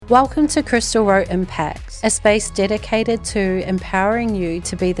Welcome to Crystal Road Impact, a space dedicated to empowering you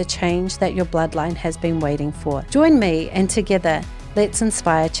to be the change that your bloodline has been waiting for. Join me and together, let's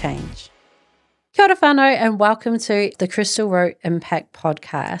inspire change. Kia ora whanau and welcome to the Crystal Road Impact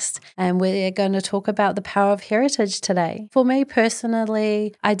podcast. And we're going to talk about the power of heritage today. For me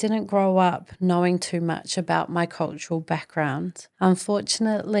personally, I didn't grow up knowing too much about my cultural background.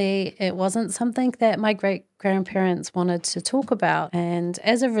 Unfortunately, it wasn't something that my great-grandparents wanted to talk about. And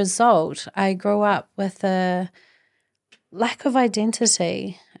as a result, I grew up with a lack of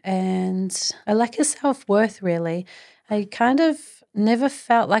identity and a lack of self-worth, really. I kind of never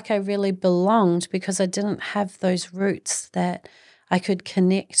felt like I really belonged because I didn't have those roots that I could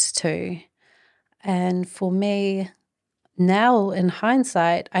connect to. And for me, now in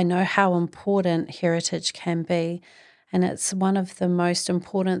hindsight, I know how important heritage can be. And it's one of the most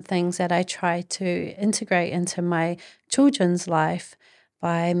important things that I try to integrate into my children's life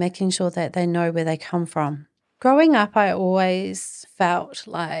by making sure that they know where they come from. Growing up, I always felt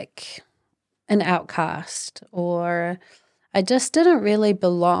like an outcast, or I just didn't really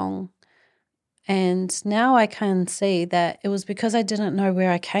belong. And now I can see that it was because I didn't know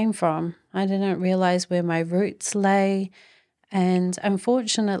where I came from. I didn't realize where my roots lay. And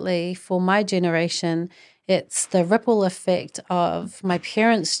unfortunately, for my generation, it's the ripple effect of my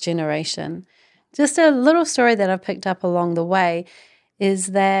parents' generation. Just a little story that I've picked up along the way is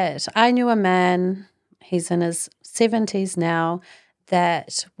that I knew a man, he's in his 70s now,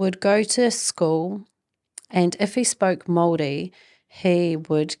 that would go to school, and if he spoke Māori, he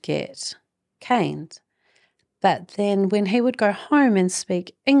would get caned. But then when he would go home and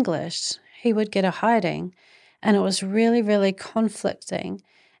speak English, he would get a hiding. And it was really, really conflicting.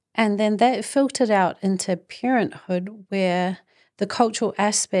 And then that filtered out into parenthood, where the cultural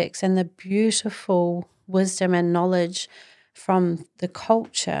aspects and the beautiful wisdom and knowledge from the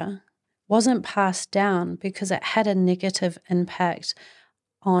culture wasn't passed down because it had a negative impact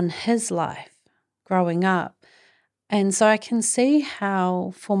on his life growing up. And so I can see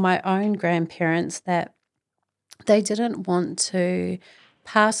how for my own grandparents that they didn't want to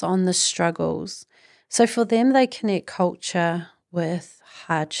pass on the struggles. So for them, they connect culture with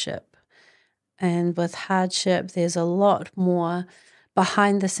hardship. And with hardship, there's a lot more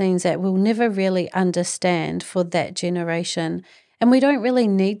behind the scenes that we'll never really understand for that generation. And we don't really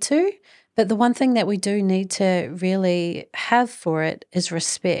need to, but the one thing that we do need to really have for it is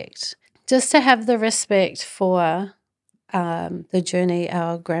respect. Just to have the respect for the journey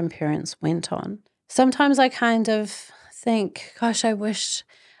our grandparents went on. Sometimes I kind of think, gosh, I wish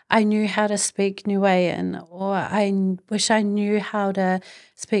I knew how to speak Niuean, or I wish I knew how to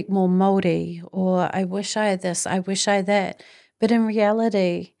speak more Māori, or I wish I this, I wish I that. But in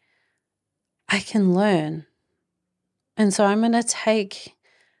reality, I can learn. And so I'm going to take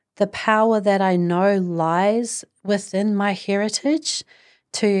the power that I know lies within my heritage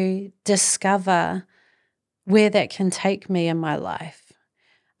to discover where that can take me in my life.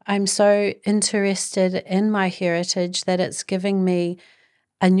 I'm so interested in my heritage that it's giving me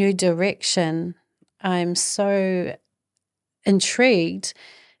a new direction. I'm so intrigued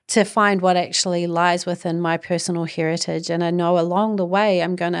to find what actually lies within my personal heritage. And I know along the way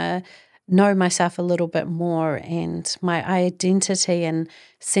I'm going to know myself a little bit more, and my identity and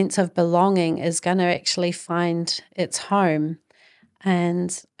sense of belonging is going to actually find its home.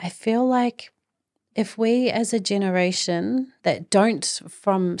 And I feel like if we as a generation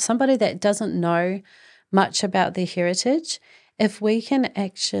from somebody that doesn't know much about their heritage, if we can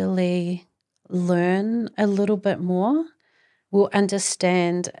actually learn a little bit more, we'll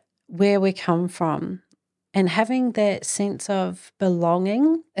understand where we come from. And having that sense of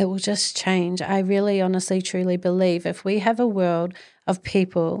belonging, it will just change. I really honestly, truly believe if we have a world of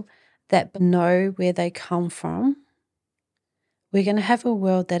people that know where they come from, we're going to have a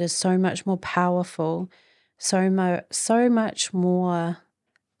world that is so much more powerful, so much more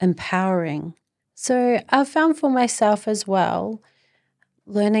empowering. So I've found for myself as well,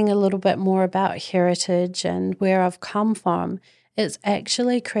 learning a little bit more about heritage and where I've come from, it's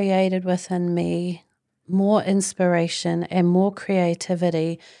actually created within me more inspiration and more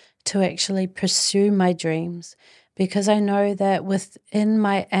creativity to actually pursue my dreams. Because I know that within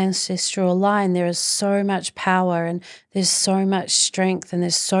my ancestral line, there is so much power and there's so much strength and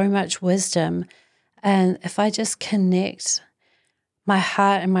there's so much wisdom. And if I just connect my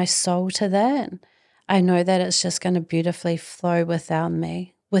heart and my soul to that, I know that it's just going to beautifully flow within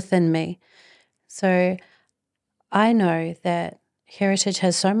me. So I know that heritage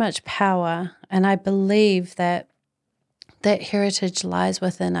has so much power, and I believe that heritage lies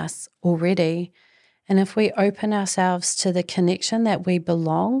within us already. And if we open ourselves to the connection that we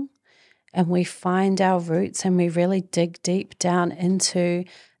belong, and we find our roots and we really dig deep down into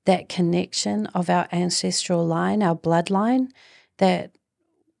that connection of our ancestral line, our bloodline, that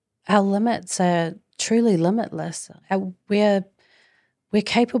our limits are truly limitless. We're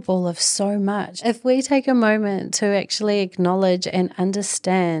capable of so much. If we take a moment to actually acknowledge and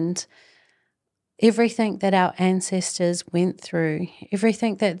understand everything that our ancestors went through,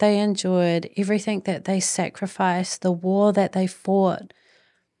 everything that they endured, everything that they sacrificed, the war that they fought,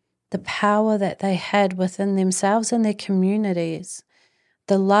 the power that they had within themselves and their communities,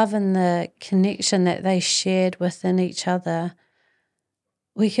 the love and the connection that they shared within each other,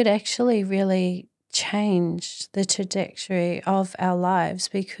 we could actually really change the trajectory of our lives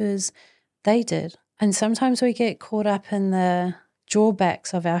because they did. And sometimes we get caught up in the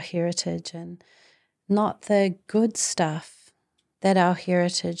drawbacks of our heritage and not the good stuff that our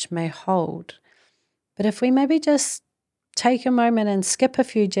heritage may hold. But if we maybe just take a moment and skip a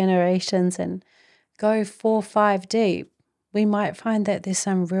few generations and go 4, 5 deep, we might find that there's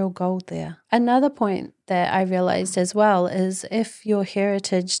some real gold there. Another point that I realized as well is if your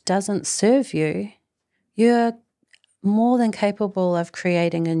heritage doesn't serve you, you're more than capable of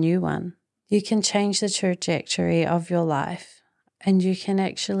creating a new one. You can change the trajectory of your life and you can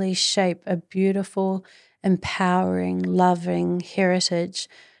actually shape a beautiful, empowering, loving heritage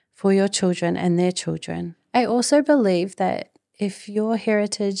for your children and their children. I also believe that if your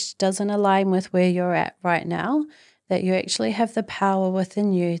heritage doesn't align with where you're at right now, that you actually have the power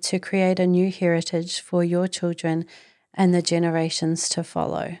within you to create a new heritage for your children and the generations to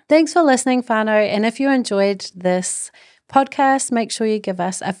follow. Thanks for listening, whānau. And if you enjoyed this podcast, make sure you give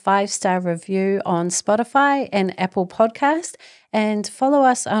us a 5-star review on Spotify and Apple Podcast, and follow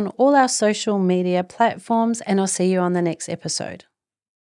us on all our social media platforms, and I'll see you on the next episode.